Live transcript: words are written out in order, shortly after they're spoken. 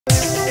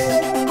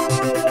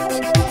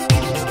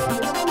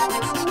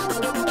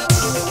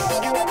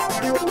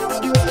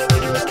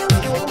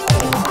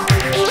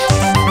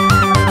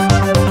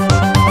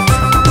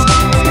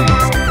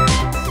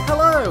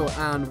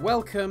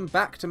Welcome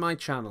back to my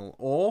channel,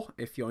 or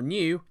if you're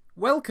new,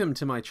 welcome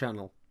to my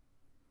channel.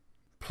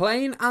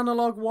 Plain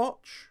analog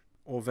watch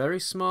or very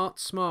smart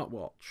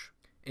smartwatch?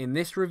 In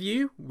this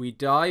review, we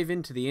dive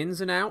into the ins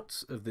and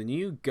outs of the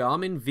new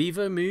Garmin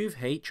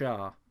Vivomove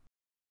HR.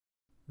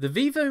 The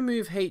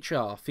Vivomove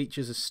HR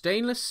features a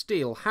stainless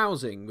steel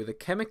housing with a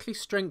chemically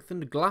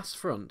strengthened glass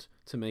front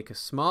to make a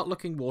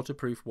smart-looking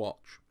waterproof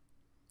watch.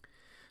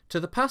 To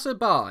the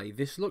passerby,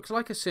 this looks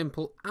like a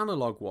simple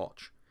analog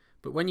watch,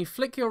 but when you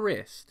flick your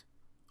wrist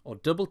or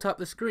double tap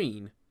the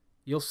screen,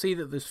 you'll see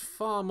that there's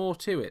far more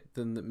to it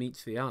than that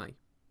meets the eye.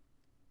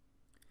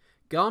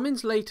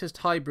 Garmin's latest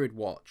hybrid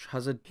watch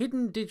has a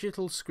hidden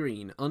digital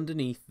screen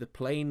underneath the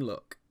plain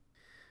look.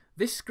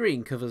 This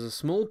screen covers a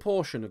small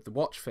portion of the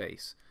watch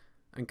face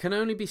and can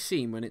only be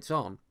seen when it's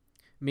on,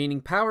 meaning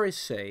power is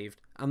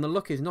saved and the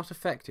look is not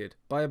affected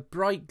by a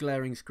bright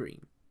glaring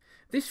screen.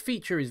 This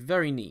feature is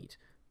very neat,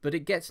 but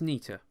it gets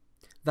neater.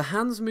 The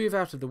hands move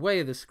out of the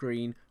way of the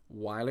screen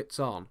while it's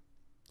on.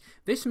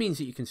 This means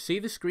that you can see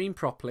the screen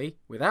properly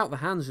without the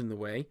hands in the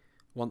way.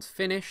 Once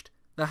finished,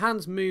 the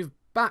hands move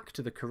back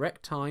to the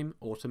correct time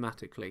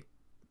automatically.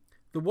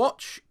 The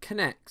watch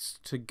connects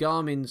to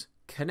Garmin's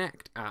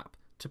Connect app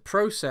to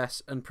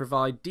process and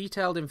provide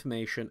detailed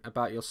information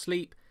about your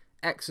sleep,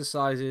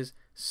 exercises,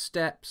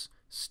 steps,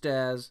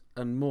 stairs,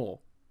 and more.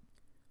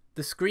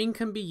 The screen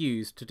can be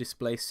used to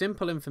display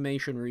simple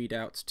information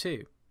readouts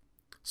too.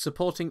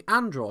 Supporting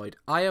Android,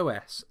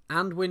 iOS,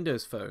 and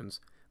Windows phones,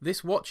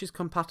 this watch is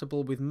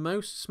compatible with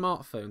most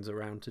smartphones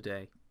around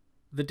today.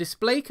 The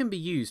display can be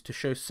used to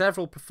show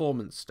several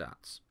performance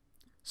stats: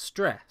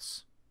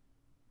 stress,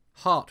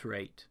 heart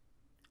rate,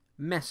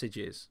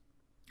 messages,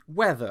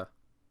 weather,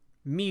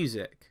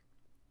 music,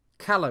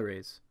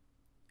 calories,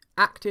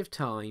 active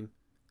time,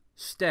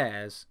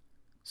 stairs,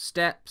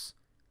 steps,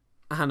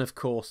 and of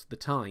course the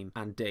time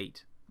and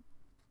date.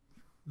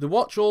 The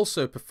watch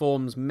also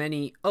performs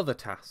many other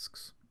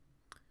tasks,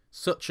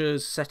 such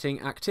as setting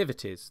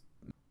activities,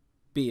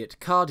 be it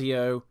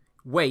cardio,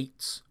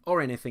 weights,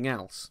 or anything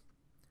else.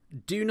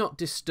 Do not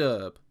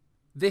disturb.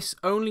 This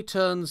only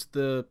turns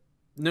the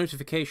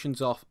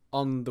notifications off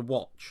on the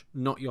watch,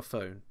 not your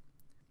phone.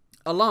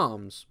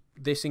 Alarms.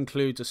 This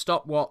includes a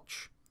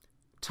stopwatch,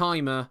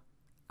 timer,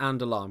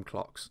 and alarm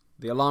clocks.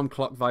 The alarm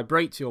clock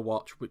vibrates your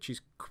watch, which is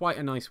quite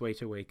a nice way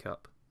to wake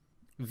up.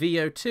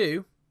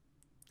 VO2.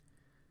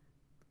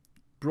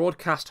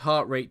 Broadcast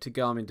heart rate to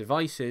Garmin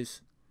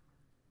devices.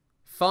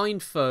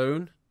 Find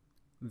phone.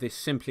 This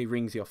simply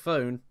rings your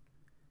phone.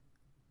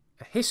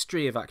 A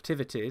history of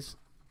activities.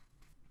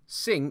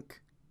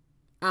 Sync.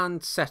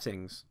 And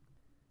settings.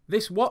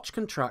 This watch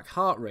can track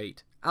heart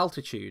rate,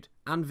 altitude,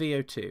 and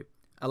VO2,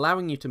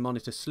 allowing you to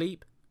monitor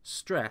sleep,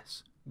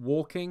 stress,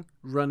 walking,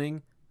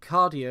 running,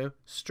 cardio,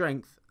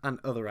 strength, and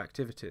other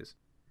activities.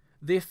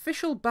 The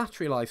official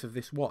battery life of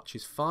this watch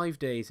is 5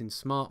 days in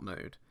smart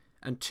mode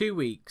and 2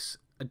 weeks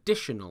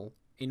additional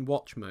in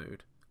watch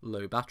mode,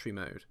 low battery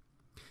mode.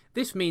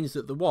 This means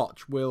that the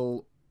watch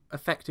will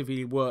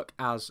effectively work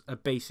as a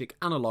basic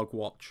analog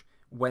watch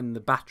when the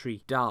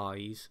battery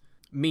dies,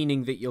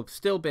 meaning that you'll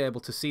still be able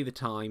to see the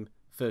time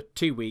for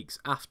 2 weeks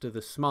after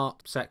the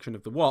smart section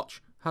of the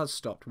watch has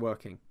stopped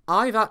working.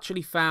 I've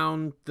actually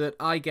found that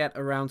I get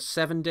around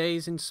 7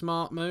 days in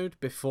smart mode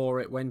before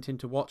it went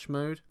into watch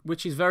mode,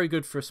 which is very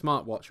good for a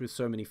smartwatch with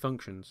so many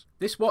functions.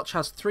 This watch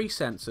has 3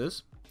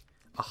 sensors,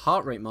 a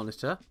heart rate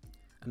monitor,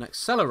 an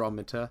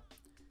accelerometer,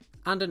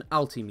 and an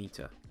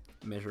altimeter,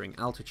 measuring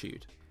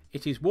altitude.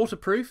 It is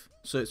waterproof,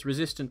 so it's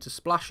resistant to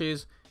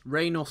splashes,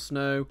 rain or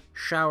snow,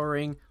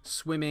 showering,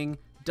 swimming,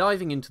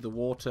 diving into the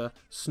water,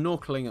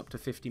 snorkeling up to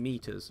 50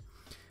 meters.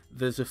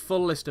 There's a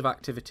full list of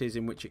activities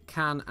in which it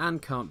can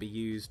and can't be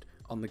used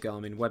on the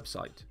Garmin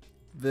website.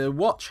 The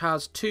watch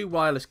has 2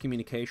 wireless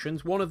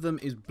communications. One of them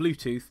is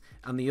Bluetooth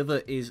and the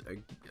other is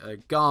a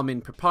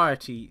Garmin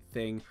proprietary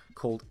thing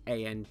called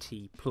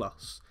ANT+,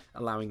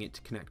 allowing it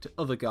to connect to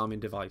other Garmin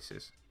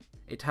devices.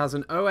 It has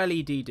an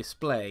OLED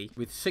display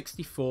with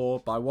 64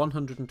 by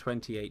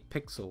 128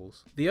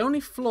 pixels. The only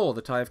flaw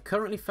that I have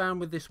currently found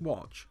with this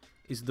watch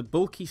is the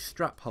bulky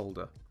strap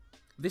holder.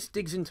 This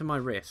digs into my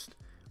wrist,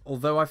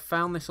 although I've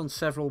found this on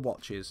several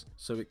watches,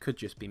 so it could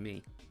just be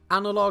me.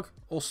 Analog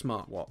or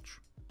smartwatch?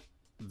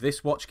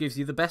 This watch gives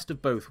you the best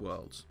of both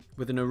worlds.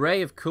 With an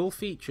array of cool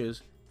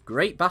features,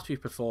 great battery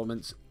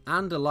performance,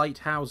 and a light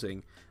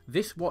housing,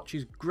 this watch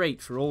is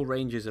great for all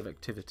ranges of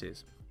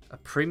activities. A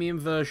premium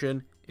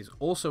version is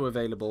also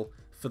available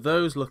for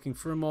those looking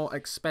for a more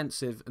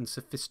expensive and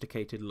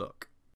sophisticated look.